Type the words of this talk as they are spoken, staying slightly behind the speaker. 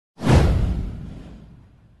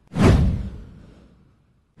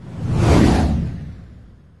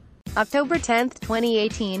October 10,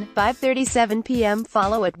 2018, 5:37 p.m.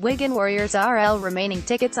 Follow at Wigan Warriors RL. Remaining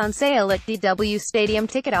tickets on sale at DW Stadium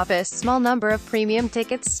Ticket Office. Small number of premium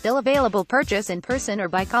tickets still available. Purchase in person or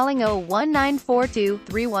by calling 01942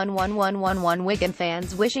 311111. Wigan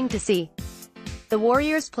fans wishing to see the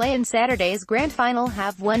Warriors play in Saturday's Grand Final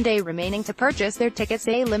have 1 day remaining to purchase their tickets.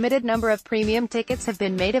 A limited number of premium tickets have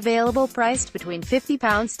been made available, priced between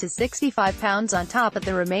 £50 to £65 on top of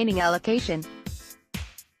the remaining allocation.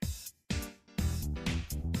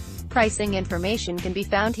 Pricing information can be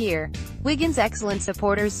found here. Wigan's excellent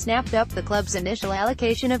supporters snapped up the club's initial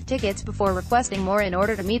allocation of tickets before requesting more in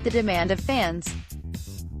order to meet the demand of fans.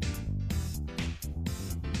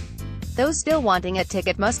 Those still wanting a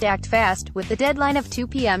ticket must act fast, with the deadline of 2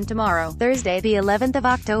 p.m. tomorrow, Thursday the 11th of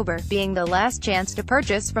October, being the last chance to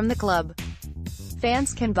purchase from the club.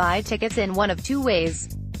 Fans can buy tickets in one of two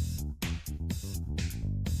ways.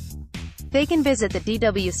 They can visit the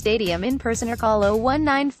DW Stadium in person or call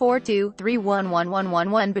 01942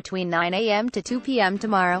 311111 between 9 a.m. to 2 p.m.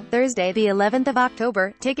 tomorrow, Thursday the 11th of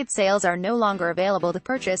October. Ticket sales are no longer available to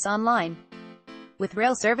purchase online. With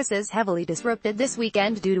rail services heavily disrupted this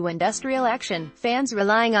weekend due to industrial action, fans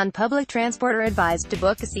relying on public transport are advised to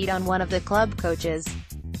book a seat on one of the club coaches.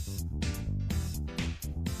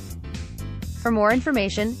 For more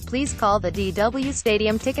information, please call the DW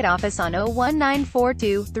Stadium Ticket Office on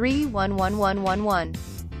 01942 311111.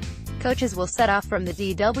 Coaches will set off from the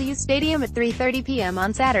DW Stadium at 3:30 p.m.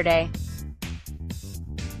 on Saturday.